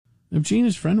If Gene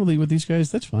is friendly with these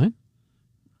guys, that's fine.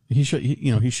 He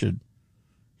should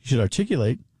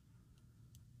articulate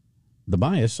the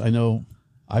bias. I know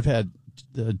I've had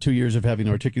 2 years of having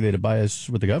to articulate a bias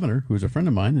with the governor, who's a friend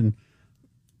of mine, and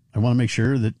I want to make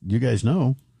sure that you guys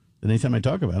know that anytime I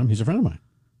talk about him, he's a friend of mine.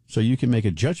 So you can make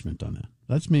a judgment on that.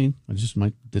 That's me.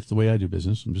 That's the way I do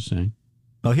business. I'm just saying.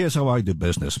 Well, here's how I do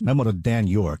business. Memo to Dan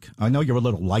York. I know you're a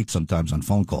little light sometimes on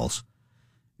phone calls,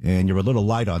 and you're a little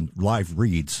light on live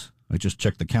reads. I just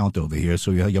checked the count over here,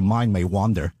 so your mind may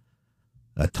wander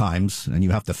at times, and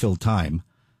you have to fill time.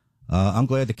 I'm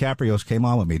glad the Caprios came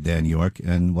on with me, Dan York,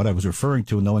 and what I was referring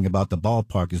to, knowing about the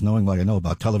ballpark, is knowing what I know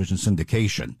about television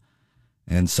syndication.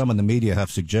 And some in the media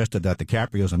have suggested that the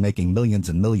Caprios are making millions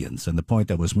and millions, and the point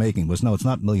I was making was, no, it's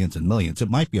not millions and millions. It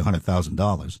might be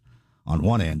 $100,000 on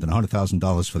one end and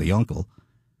 $100,000 for the uncle.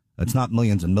 It's not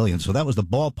millions and millions. So that was the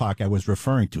ballpark I was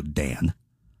referring to, Dan.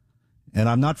 And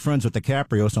I'm not friends with the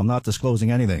Caprios, so I'm not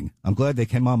disclosing anything. I'm glad they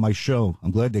came on my show.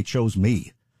 I'm glad they chose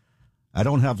me. I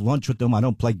don't have lunch with them. I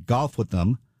don't play golf with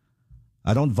them.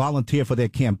 I don't volunteer for their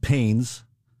campaigns.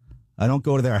 I don't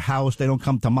go to their house. They don't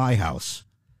come to my house.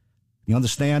 You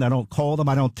understand? I don't call them.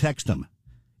 I don't text them.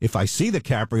 If I see the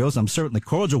Caprios, I'm certainly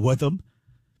cordial with them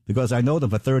because I know them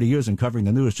for 30 years in covering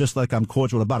the news, just like I'm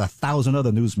cordial with about 1,000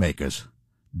 other newsmakers.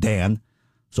 Dan,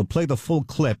 so play the full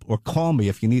clip or call me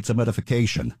if you need some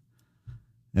edification.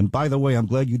 And by the way, I'm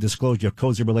glad you disclosed your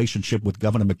cozy relationship with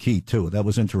Governor McKee, too. That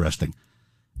was interesting.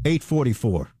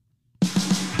 844.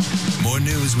 More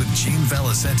news with Gene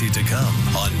Valicenti to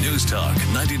come on News Talk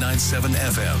 99.7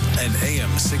 FM and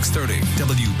AM 630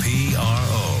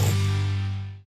 WPRO.